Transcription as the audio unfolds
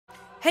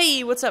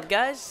Hey, what's up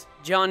guys?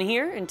 John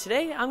here, and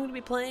today I'm going to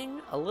be playing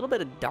a little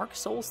bit of Dark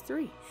Souls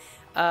 3.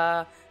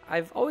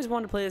 I've always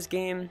wanted to play this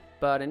game,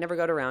 but I never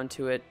got around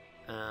to it.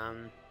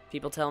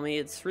 People tell me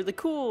it's really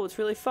cool, it's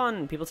really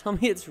fun. People tell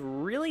me it's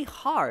really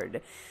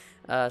hard.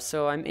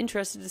 So I'm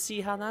interested to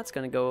see how that's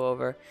going to go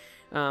over.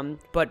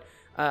 But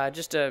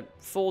just a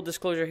full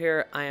disclosure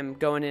here, I am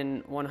going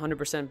in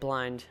 100%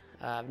 blind.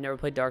 I've never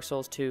played Dark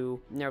Souls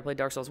 2, never played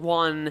Dark Souls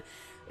 1.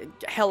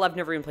 Hell, I've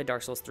never even played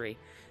Dark Souls 3.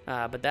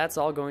 But that's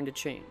all going to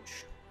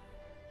change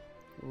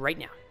right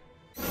now.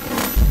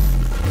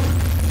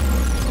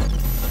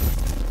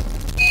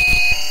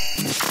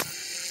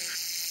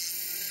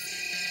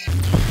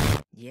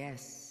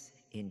 Yes,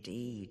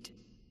 indeed.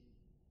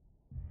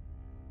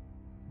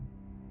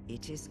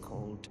 It is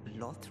called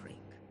Lothric,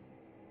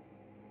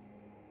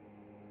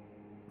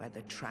 where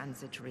the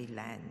transitory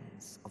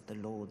lands of the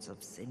Lords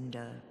of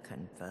Cinder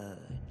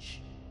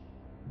converge.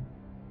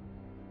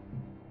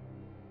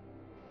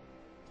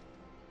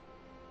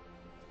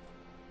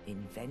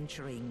 In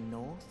venturing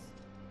north,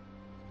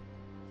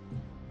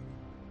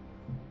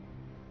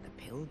 the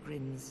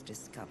pilgrims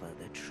discover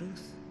the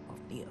truth of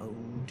the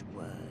old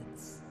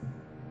words.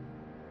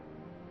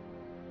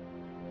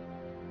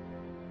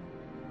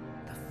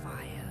 The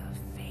fire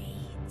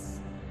fades,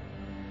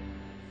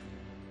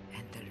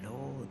 and the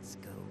lords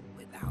go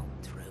without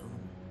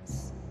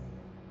thrones.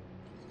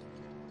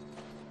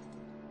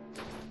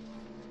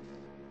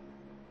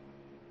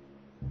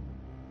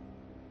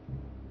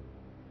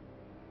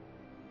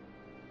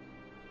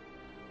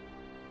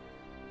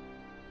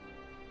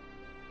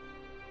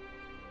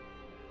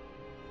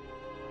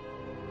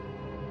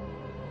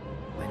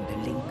 When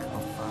the link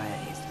of fire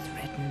is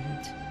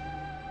threatened,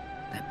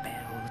 the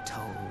bell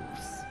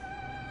tolls,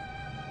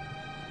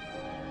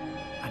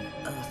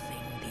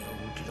 unearthing the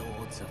old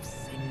lords of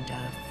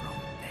Cinder from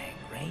their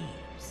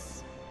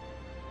graves.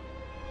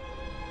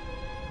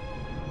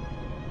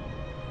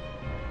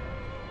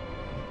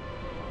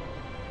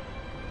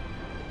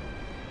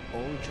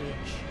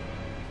 Aldrich,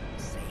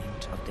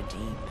 saint of the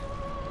deep,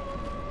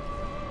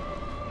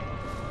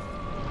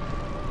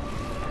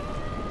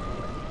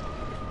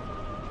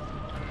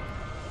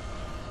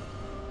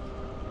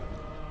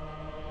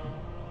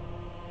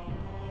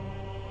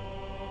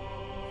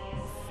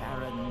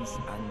 Farron's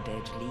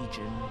undead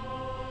legion,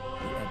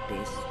 the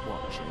Abyss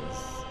Watchers.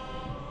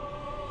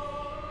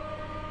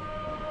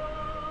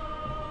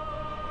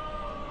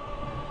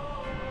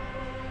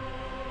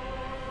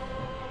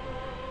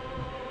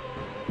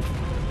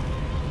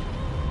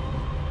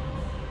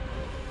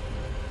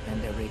 And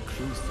the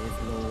reclusive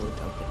lord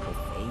of the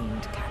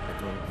profaned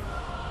capital.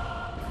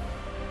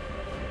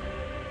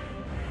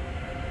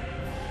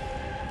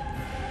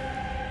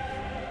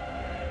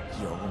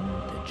 Yon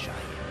the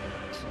giant.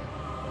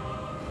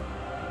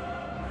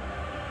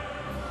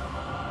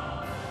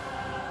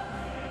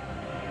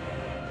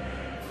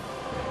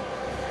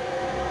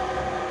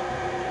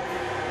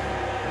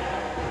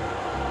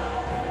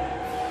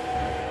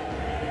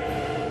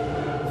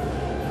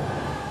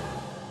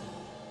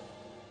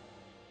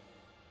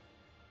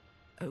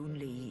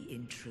 Only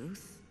in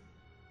truth,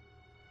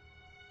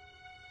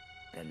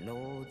 the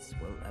lords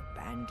will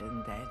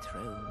abandon their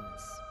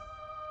thrones.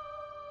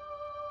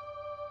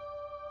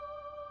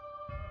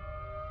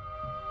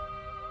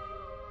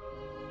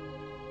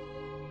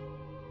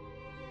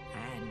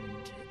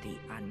 And the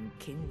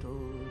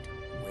unkindled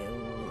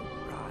will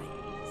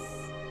rise.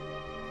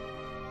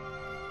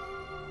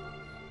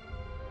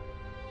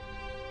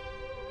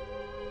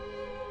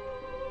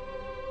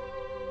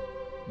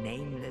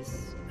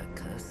 Nameless,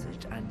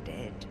 accursed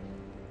undead,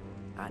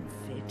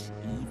 unfit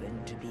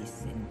even to be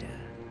cinder.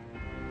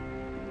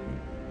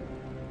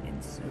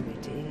 And so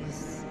it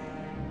is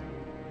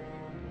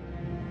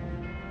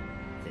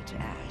that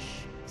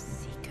ash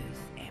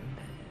seeketh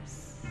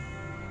embers.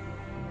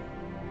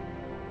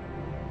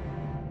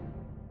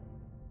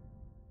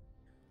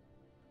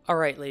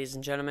 Alright, ladies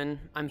and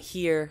gentlemen, I'm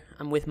here.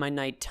 I'm with my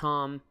knight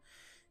Tom.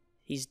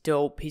 He's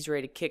dope. He's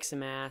ready to kick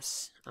some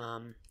ass.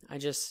 I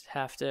just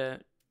have to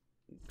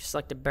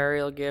select a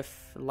burial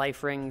gift,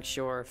 life ring,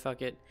 sure,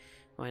 fuck it.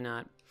 Why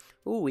not?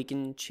 Ooh, we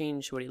can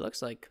change what he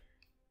looks like.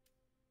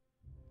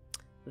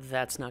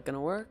 That's not gonna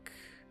work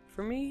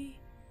for me.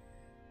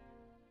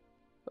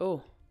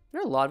 Oh, there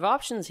are a lot of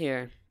options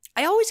here.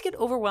 I always get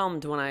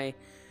overwhelmed when I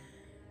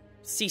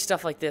see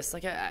stuff like this.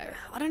 Like, I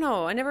don't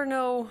know. I never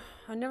know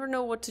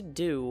what to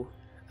do.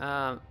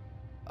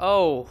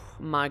 Oh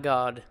my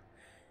god.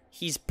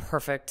 He's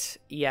perfect.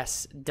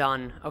 Yes,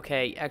 done.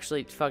 Okay,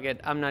 actually, fuck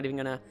it. I'm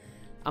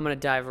gonna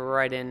dive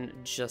right in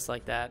just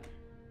like that.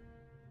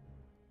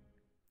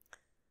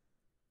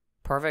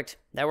 Perfect.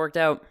 That worked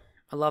out.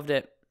 I loved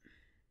it.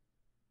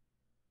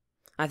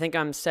 I think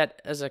I'm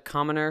set as a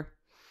commoner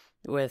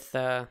with,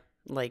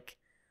 like,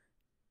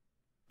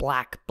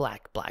 black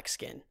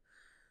skin.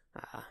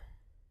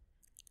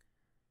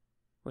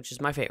 Which is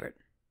my favorite.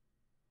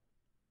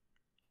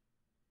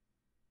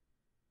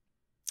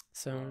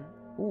 So,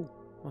 ooh.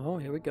 Oh,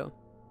 here we go.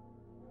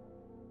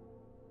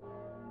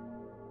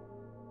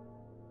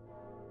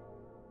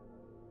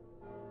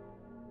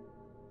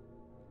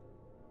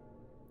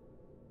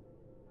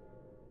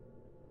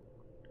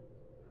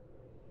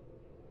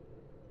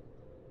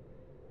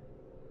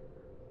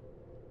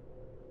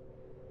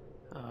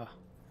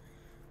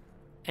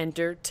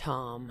 Enter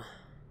Tom,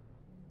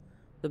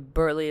 the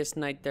burliest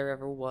knight there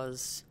ever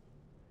was.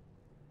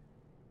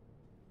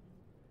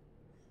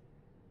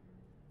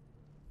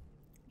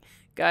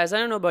 Guys, I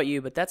don't know about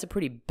you, but that's a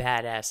pretty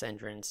badass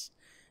entrance.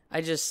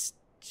 I just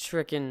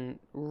frickin'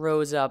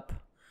 rose up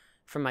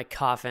from my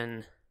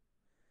coffin,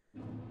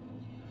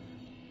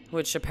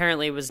 which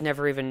apparently was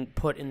never even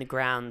put in the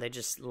ground. They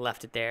just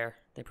left it there.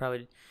 They're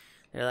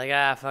like,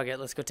 ah, fuck it,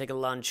 let's go take a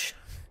lunch.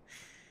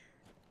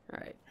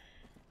 Alright.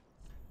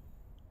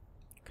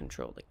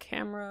 Control the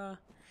camera.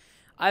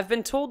 I've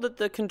been told that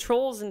the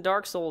controls in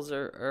Dark Souls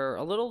are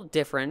a little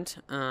different.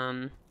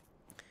 I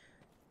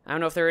don't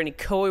know if there are any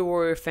Koei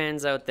Warrior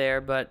fans out there,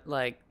 but,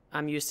 like,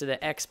 I'm used to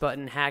the X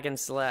button hack and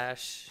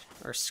slash,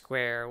 or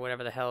square, or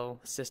whatever the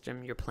hell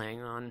system you're playing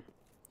on.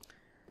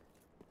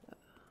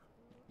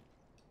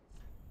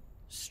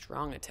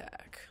 Strong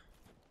attack.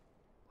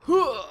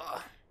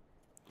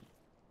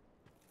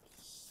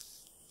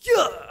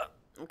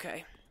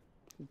 Okay.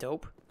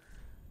 Dope.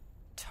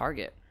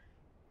 Target.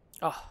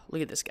 Oh,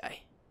 look at this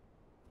guy.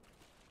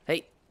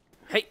 Hey.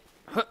 Hey.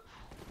 Huh.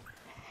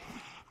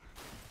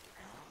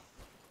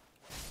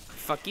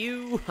 Fuck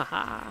you.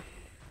 Haha.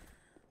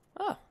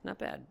 Oh, not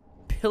bad.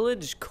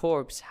 Pillaged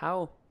corpse.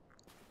 How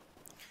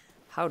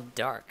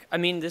dark. I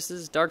mean, this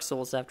is Dark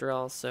Souls after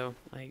all, so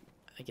I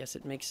guess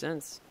it makes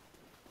sense.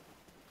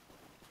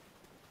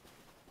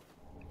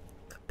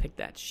 Pick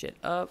that shit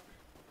up.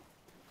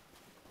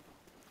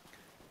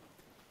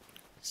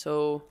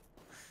 So,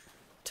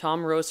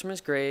 Tom rose from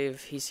his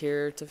grave. He's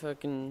here to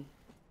fucking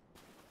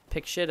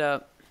pick shit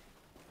up.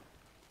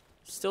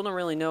 Still don't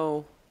really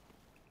know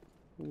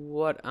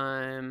what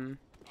I'm...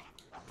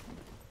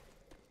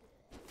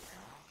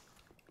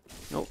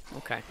 Nope,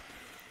 okay.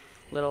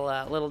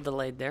 Little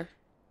delayed there.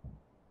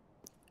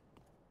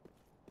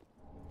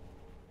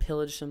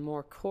 Pillage some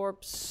more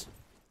corpse.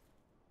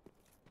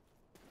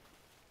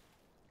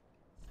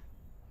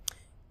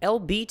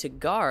 LB to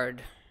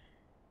guard.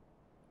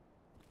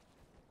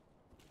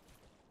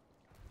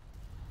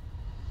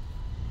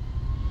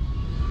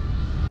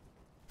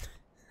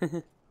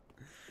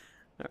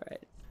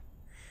 Alright.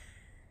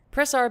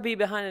 Press RB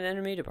behind an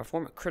enemy to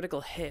perform a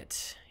critical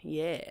hit.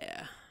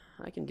 Yeah,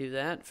 I can do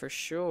that for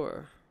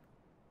sure.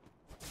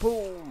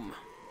 Boom.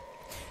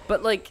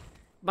 But, like,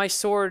 my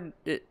sword,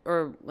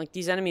 or, like,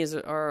 these enemies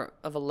are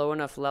of a low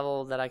enough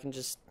level that I can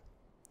just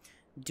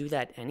do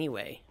that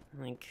anyway.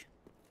 Like,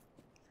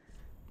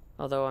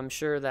 although I'm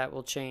sure that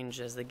will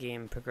change as the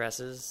game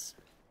progresses.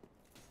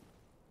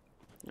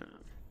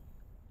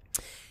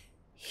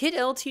 Hit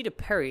LT to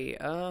parry.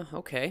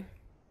 Okay.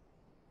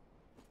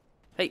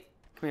 Hey,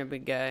 come here,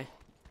 big guy.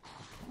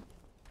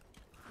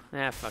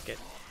 Ah, fuck it.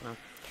 Well,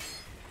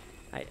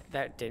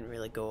 that didn't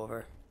really go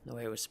over the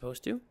way it was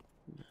supposed to.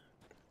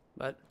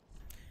 But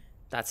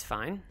that's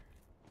fine.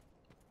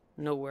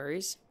 No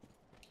worries.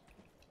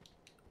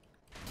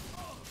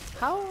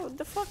 How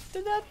the fuck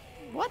did that...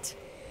 What?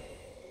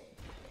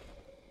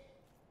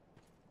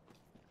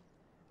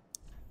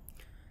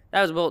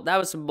 That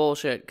was some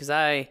bullshit, because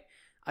I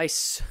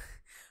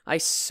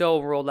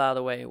so rolled out of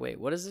the way. Wait,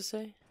 what does this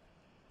say?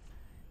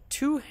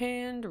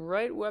 Two-hand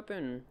right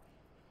weapon.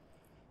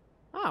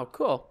 Oh,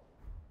 cool.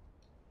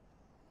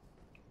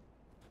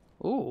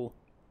 Ooh.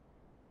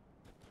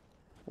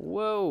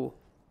 Whoa.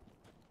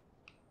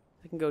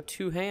 I can go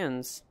two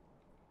hands.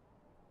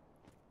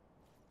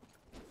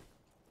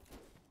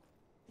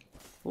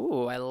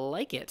 Ooh, I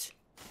like it.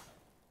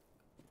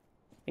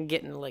 I'm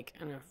getting, like,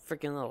 in a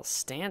freaking little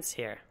stance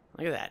here.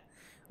 Look at that.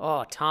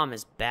 Oh, Tom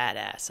is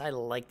badass. I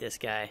like this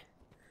guy.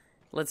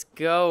 Let's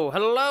go.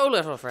 Hello,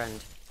 little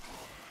friend.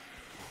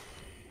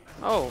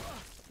 Oh.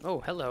 Oh,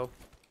 hello.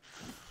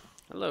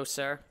 Hello,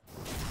 sir.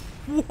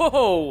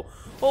 Whoa!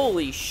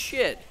 Holy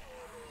shit.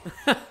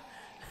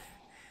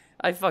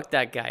 I fucked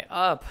that guy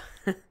up.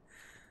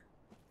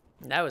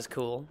 That was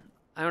cool.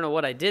 I don't know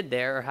what I did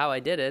there or how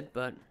I did it,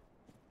 but...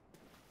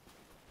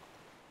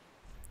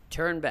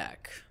 Turn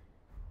back.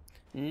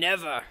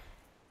 Never.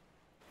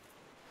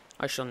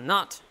 I shall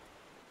not.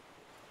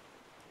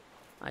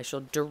 I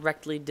shall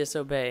directly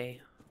disobey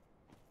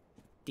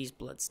these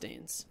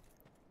bloodstains.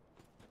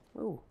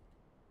 Ooh.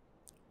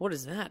 What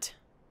is that?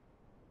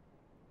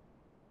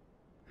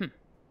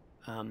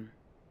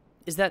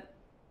 Is that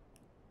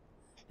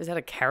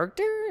a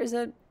character? Is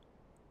that...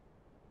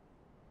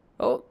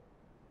 Oh.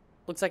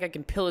 Looks like I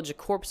can pillage a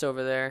corpse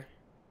over there.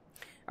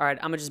 Alright,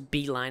 I'm gonna just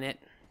beeline it.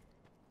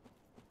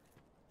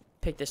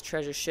 Pick this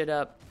treasure shit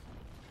up.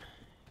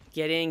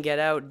 Get in, get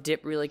out,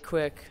 dip really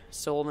quick.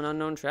 Soul of an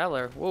unknown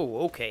traveler.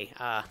 Whoa, okay.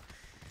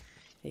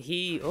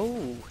 He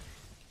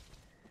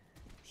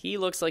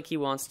looks like he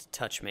wants to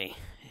touch me.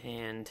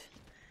 And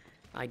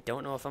I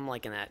don't know if I'm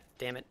liking that.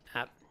 Damn it.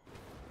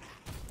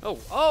 Oh,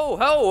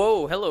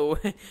 hello.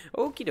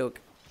 Okie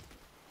doke.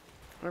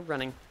 We're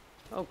running.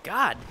 Oh,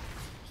 God.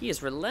 He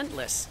is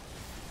relentless.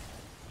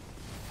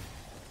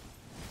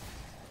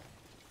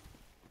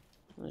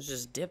 Let's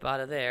just dip out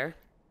of there.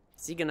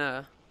 Is he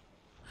gonna...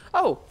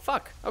 Oh,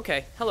 fuck.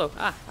 Okay. Hello.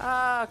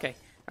 Okay.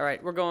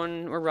 Alright, we're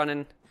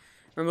running.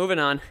 We're moving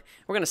on.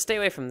 We're gonna stay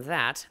away from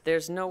that.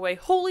 There's no way.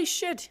 Holy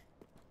shit!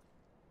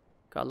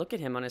 God, look at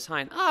him on his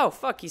hind. Oh,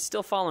 fuck, he's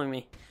still following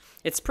me.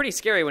 It's pretty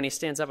scary when he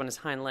stands up on his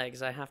hind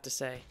legs, I have to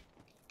say.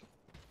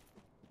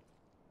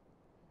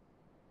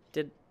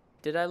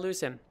 Did I lose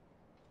him?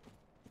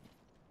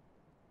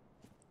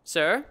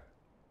 Sir?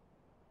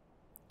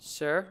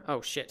 Sir?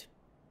 Oh, shit.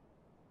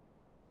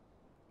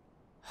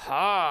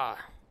 Ha!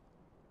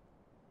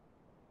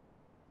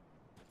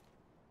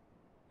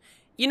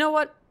 You know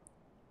what?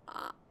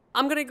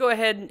 I'm gonna go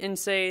ahead and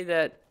say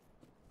that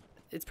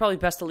it's probably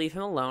best to leave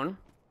him alone.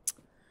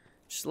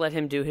 Just let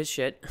him do his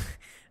shit.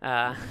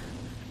 I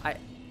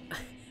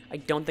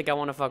don't think I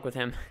want to fuck with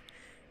him.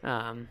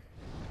 At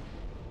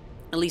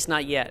least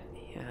not yet.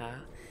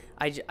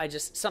 I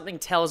just, something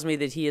tells me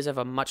that he is of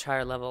a much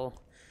higher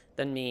level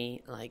than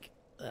me. Like,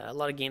 a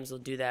lot of games will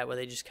do that where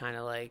they just kind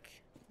of like,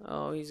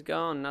 oh, he's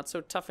gone, not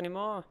so tough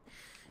anymore.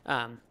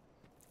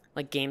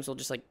 Like, games will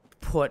just like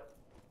put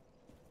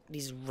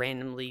these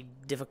randomly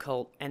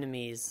difficult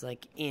enemies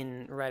like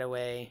in right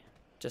away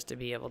just to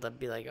be able to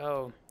be like,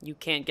 oh, you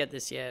can't get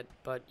this yet,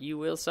 but you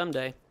will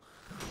someday.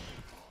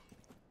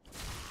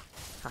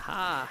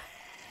 Haha.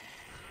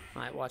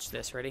 Alright, watch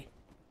this. Ready?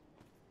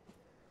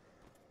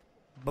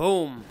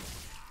 Boom.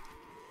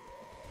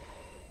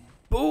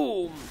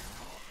 Boom.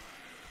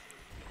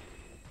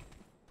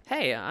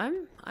 Hey,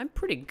 I'm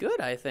pretty good,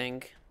 I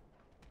think.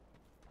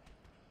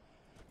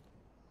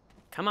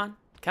 Come on.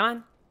 Come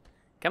on.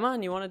 Come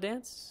on, you want to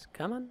dance?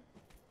 Come on.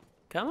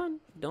 Come on.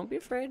 Don't be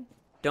afraid.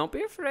 Don't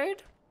be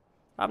afraid.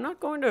 I'm not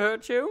going to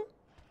hurt you.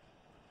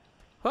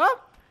 Huh?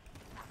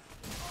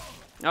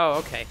 Oh,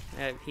 okay.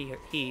 He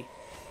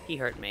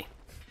hurt me.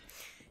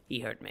 He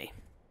hurt me.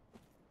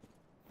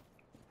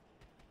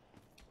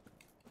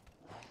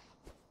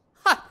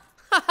 Ha!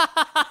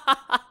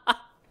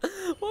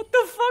 What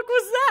the fuck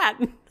was that?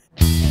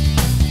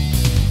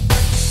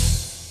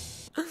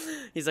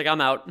 He's like,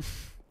 I'm out.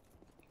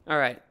 All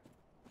right.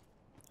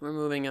 We're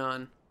moving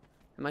on.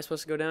 Am I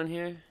supposed to go down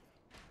here?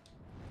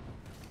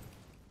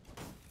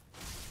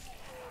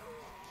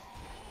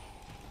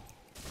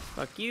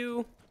 Fuck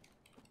you.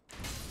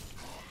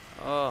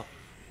 Oh,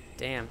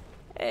 damn.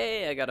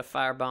 Hey, I got a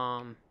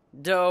firebomb.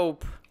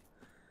 Dope.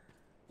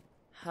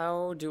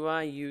 How do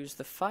I use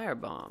the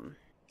firebomb?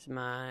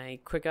 My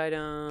quick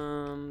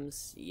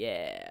items.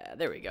 Yeah,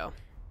 there we go.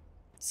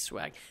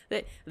 Swag.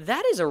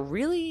 That is a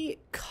really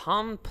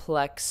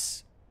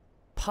complex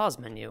pause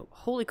menu.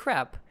 Holy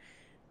crap.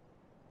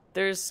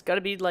 There's got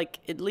to be like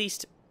at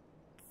least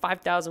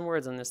 5,000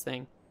 words on this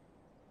thing.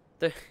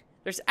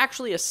 There's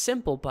actually a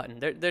simple button.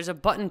 There's a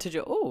button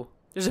to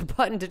there's a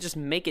button to just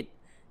make it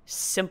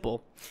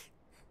simple.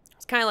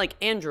 It's kind of like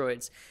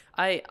Androids.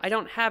 I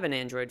don't have an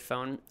Android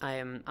phone.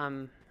 I'm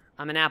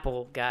an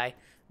Apple guy,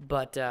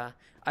 but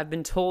I've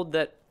been told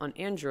that on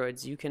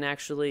Androids you can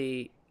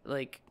actually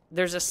like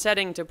there's a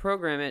setting to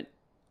program it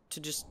to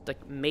just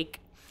like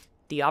make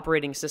the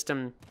operating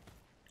system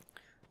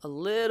a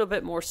little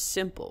bit more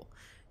simple.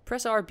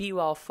 Press RB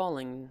while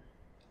falling.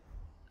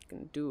 You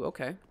can do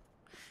okay.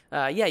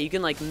 Yeah, you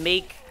can like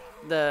make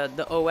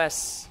the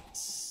OS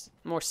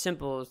more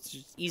simple. It's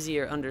just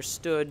easier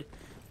understood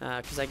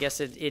because I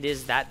guess it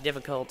is that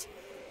difficult.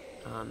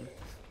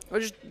 Or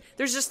just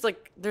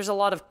there's a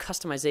lot of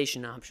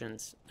customization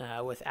options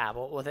with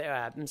Apple with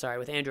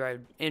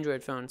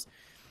Android phones.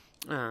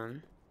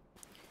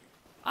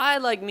 I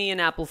like me an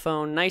Apple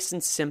phone, nice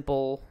and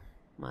simple,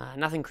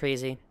 nothing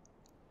crazy.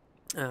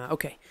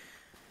 Okay.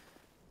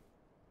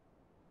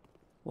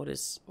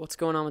 What's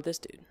going on with this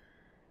dude?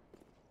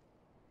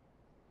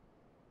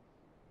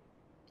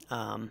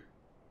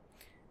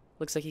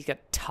 Looks like he's got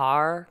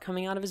tar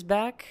coming out of his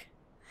back.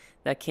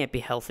 That can't be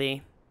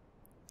healthy.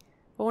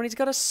 Oh, and he's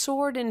got a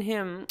sword in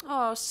him.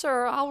 Oh,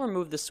 sir, I'll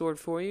remove the sword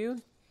for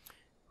you.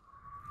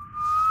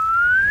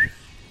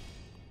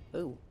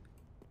 Ooh.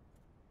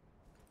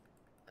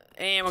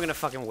 And we're gonna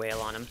fucking wail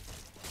on him.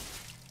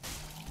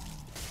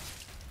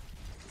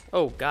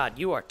 Oh, God,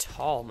 you are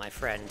tall, my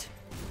friend.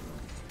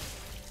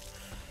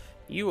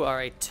 You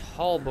are a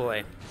tall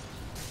boy.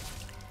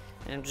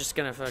 And I'm just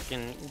gonna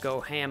fucking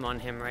go ham on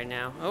him right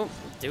now. Oh,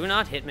 do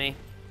not hit me.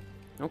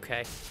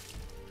 Okay.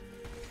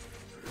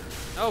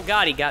 Oh,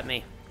 God, he got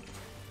me.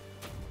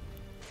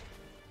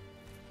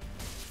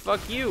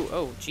 Fuck you.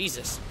 Oh,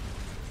 Jesus.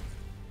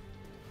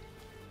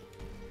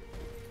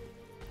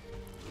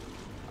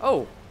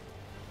 Oh.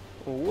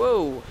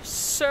 Whoa,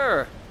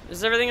 sir.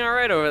 Is everything all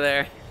right over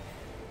there?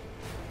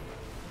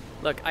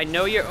 Look, I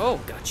know you're... Oh,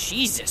 God,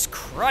 Jesus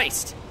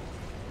Christ.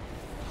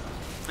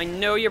 I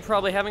know you're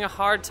probably having a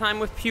hard time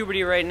with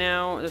puberty right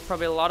now. There's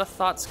probably a lot of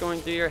thoughts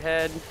going through your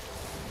head.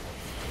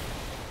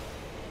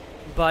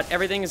 But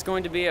everything is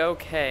going to be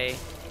okay.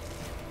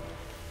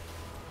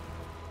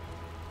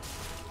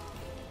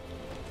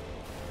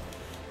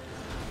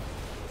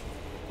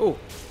 Ooh.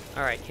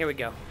 Alright, here we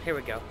go. Here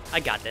we go.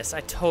 I got this.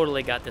 I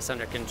totally got this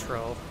under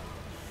control.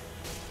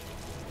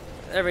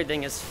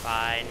 Everything is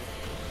fine.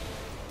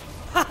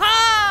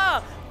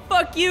 Ha-ha!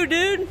 Fuck you,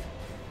 dude!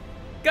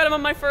 Got him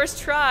on my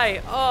first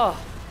try. Oh.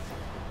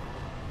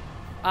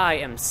 I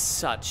am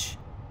such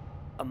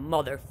a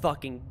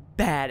motherfucking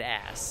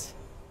badass.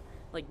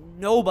 Like,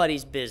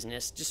 nobody's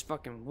business. Just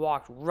fucking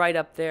walked right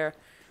up there.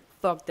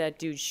 Fuck that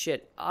dude's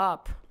shit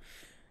up.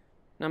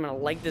 And I'm gonna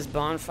light this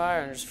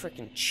bonfire and just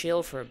freaking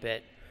chill for a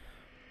bit.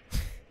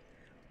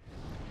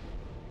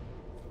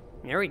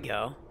 There we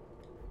go.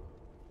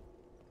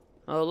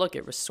 Oh, look,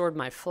 it restored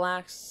my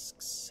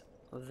flasks.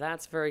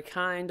 That's very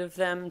kind of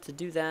them to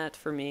do that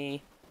for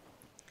me.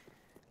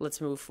 Let's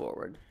move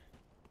forward.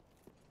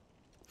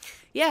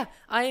 Yeah,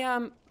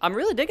 I'm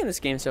really digging this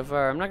game so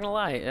far. I'm not gonna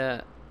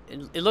lie.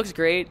 It looks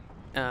great.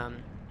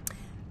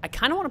 I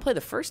kind of want to play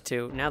the first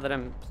two now that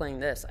I'm playing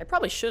this. I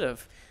probably should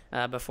have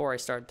before I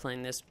started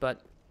playing this,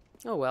 but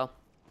oh well.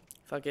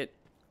 Fuck it.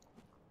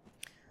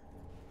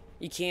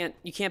 You can't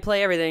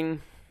play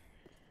everything,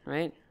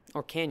 right?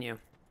 Or can you?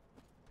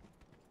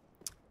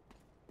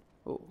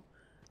 Oh,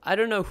 I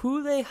don't know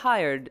who they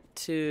hired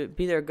to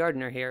be their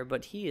gardener here,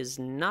 but he is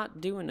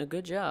not doing a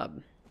good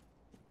job.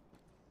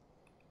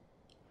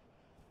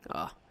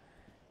 Oh.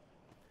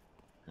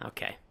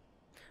 Okay.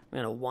 I'm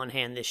gonna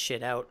one-hand this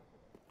shit out.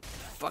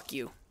 Fuck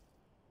you.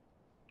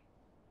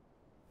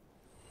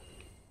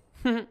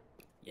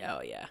 Yeah,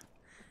 oh yeah.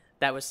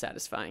 That was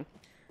satisfying.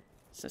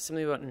 So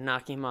something about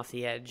knocking him off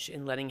the edge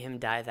and letting him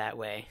die that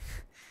way.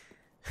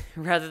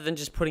 Rather than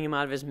just putting him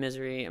out of his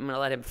misery, I'm gonna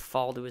let him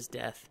fall to his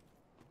death.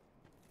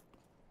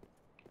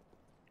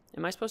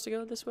 Am I supposed to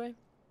go this way?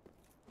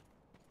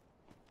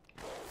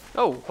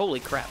 Oh, holy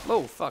crap.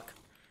 Oh, fuck.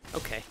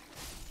 Okay.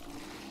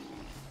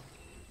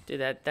 Dude,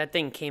 that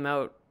thing came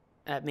out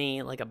at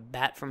me like a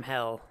bat from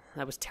hell.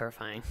 That was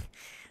terrifying.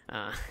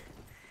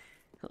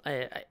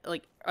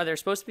 Like, are there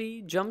supposed to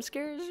be jump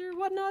scares or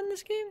whatnot in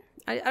this game?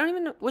 I don't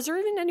even know. Was there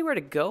even anywhere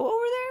to go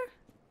over there?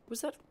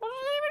 Was there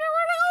anywhere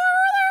to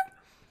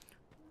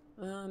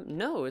go over there?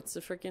 No, it's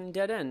a freaking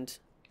dead end.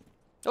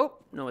 Oh,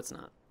 no, it's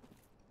not.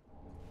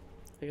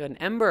 I got an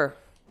ember.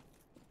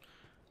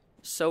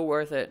 So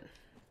worth it.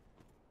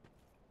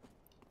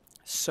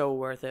 So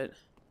worth it.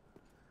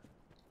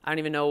 I don't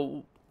even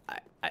know.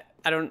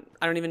 I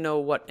don't even know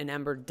what an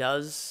ember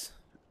does.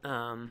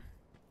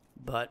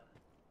 But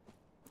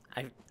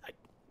I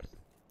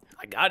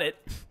got it.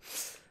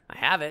 I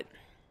have it.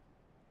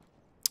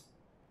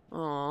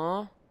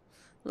 Aww,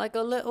 like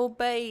a little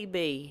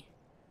baby.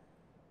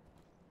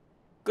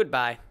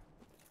 Goodbye.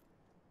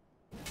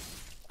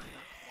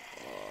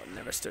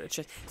 Never stood a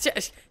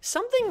chance.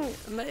 Something,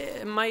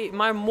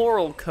 my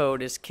moral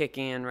code is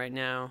kicking in right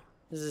now.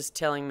 This is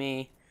telling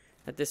me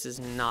that this is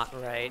not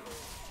right.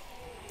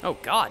 Oh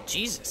God,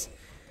 Jesus!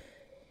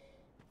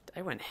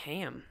 I went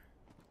ham.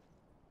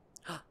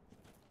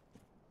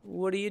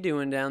 What are you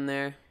doing down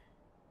there?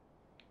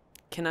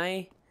 Can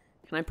I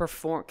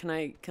perform? Can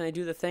I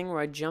do the thing where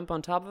I jump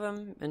on top of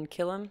him and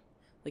kill him,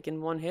 like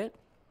in one hit?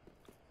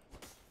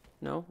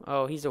 No.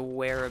 Oh, he's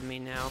aware of me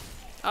now.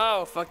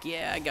 Oh fuck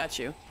yeah, I got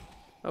you.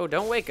 Oh,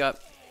 don't wake up.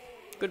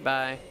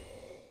 Goodbye.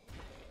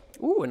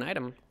 Ooh, an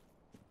item.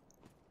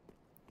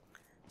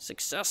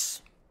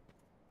 Success.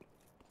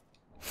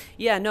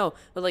 Yeah, no,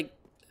 but like,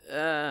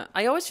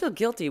 I always feel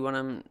guilty when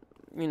I'm,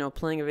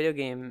 playing a video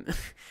game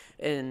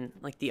and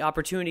like the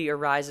opportunity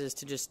arises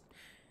to just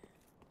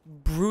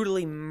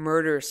brutally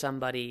murder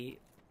somebody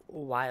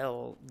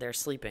while they're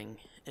sleeping.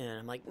 And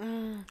I'm like,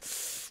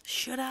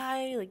 should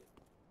I?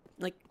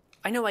 Like,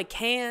 I know I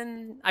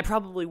can. I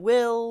probably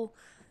will.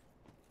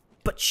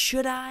 But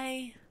should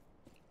I?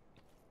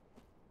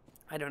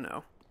 I don't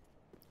know.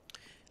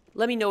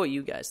 Let me know what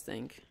you guys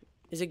think.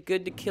 Is it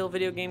good to kill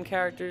video game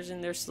characters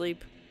in their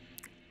sleep?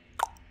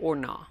 Or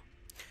nah?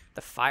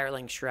 The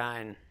Firelink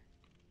Shrine.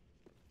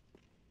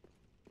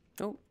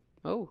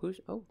 Oh,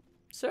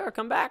 sir,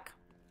 come back.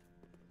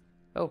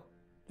 Oh,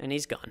 and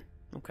he's gone.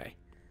 Okay.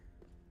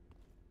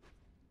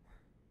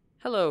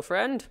 Hello,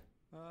 friend.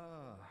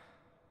 Ah,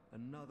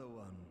 another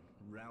one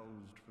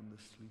roused from the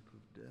sleep of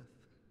death.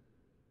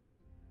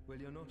 Well,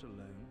 you're not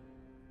alone.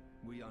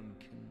 We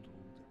unkindled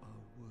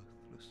are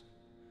worthless.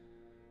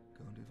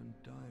 Can't even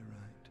die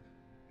right.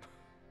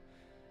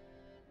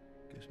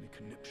 Gives me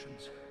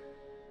conniptions.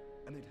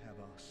 And they'd have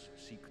us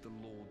seek the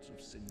lords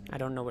of sin. I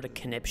don't know what a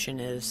conniption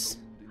is.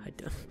 I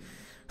don't.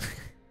 But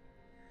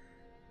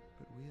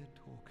we're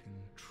talking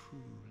true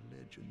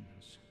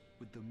legends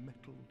with the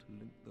metal to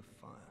link the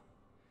fire.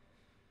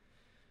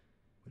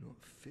 We're not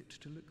fit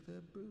to lick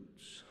their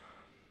boots.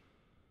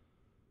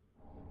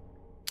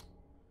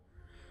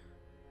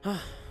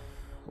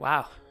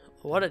 Wow.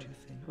 What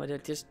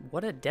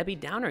a Debbie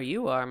Downer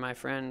you are, my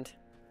friend.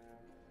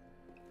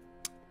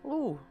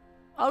 Ooh,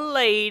 a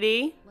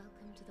lady.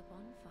 Welcome to the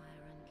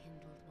bonfire,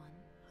 unkindled one.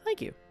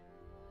 Thank you.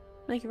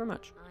 Thank you very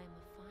much. I'm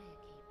a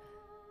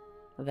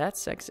firekeeper. That's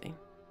sexy.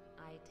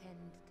 I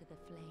tend to the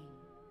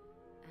flame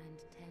and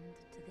tend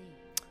to thee.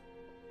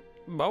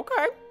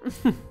 Okay.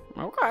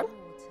 Okay.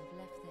 Lords have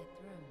left their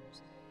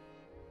thrones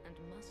and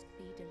must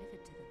be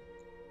delivered to them.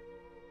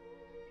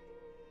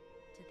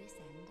 To this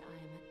end, I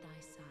am at thy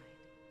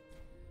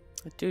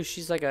side. Dude,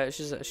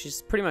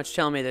 she's pretty much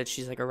telling me that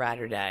she's like a ride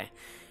or die.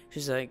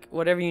 She's like,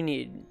 whatever you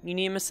need. You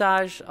need a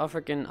massage? I'll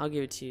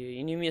give it to you.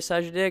 You need me to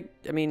massage your dick?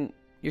 I mean,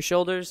 your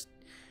shoulders?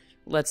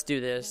 Let's do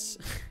this.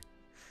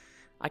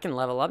 I can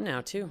level up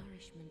now, too.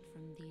 Nourishment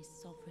from these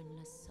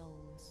sovereignless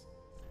souls.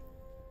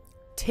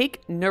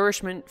 Take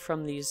nourishment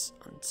from these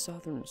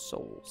southern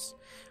souls.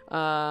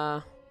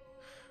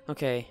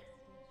 Okay.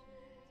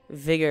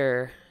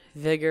 Vigor,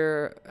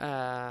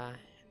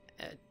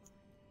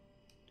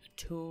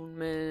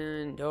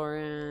 attunement,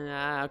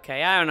 Doran,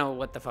 okay, I don't know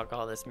what the fuck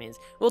all this means.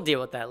 We'll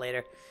deal with that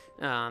later.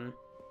 I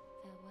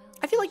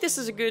feel like this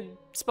is a good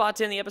spot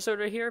to end the episode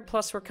right here,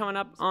 plus we're coming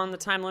up on the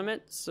time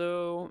limit,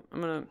 so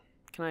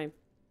can I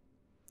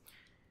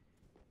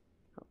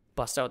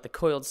bust out the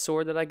coiled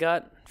sword that I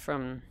got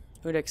from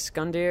Udex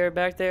Skundir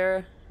back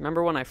there?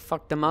 Remember when I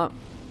fucked him up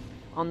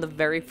on the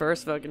very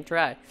first fucking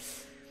try?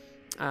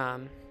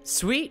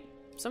 Sweet.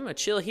 So I'm gonna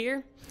chill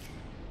here.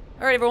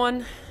 All right,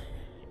 everyone.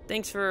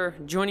 Thanks for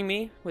joining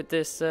me with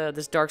this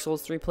this Dark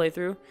Souls 3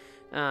 playthrough.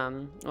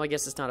 Well, I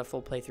guess it's not a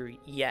full playthrough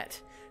yet,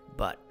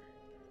 but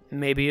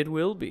maybe it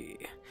will be.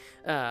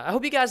 I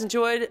hope you guys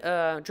enjoyed.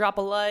 Drop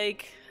a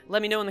like.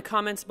 Let me know in the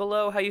comments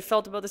below how you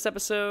felt about this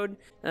episode.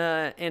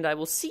 And I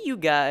will see you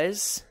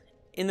guys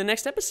in the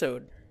next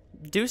episode.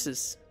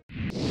 Deuces.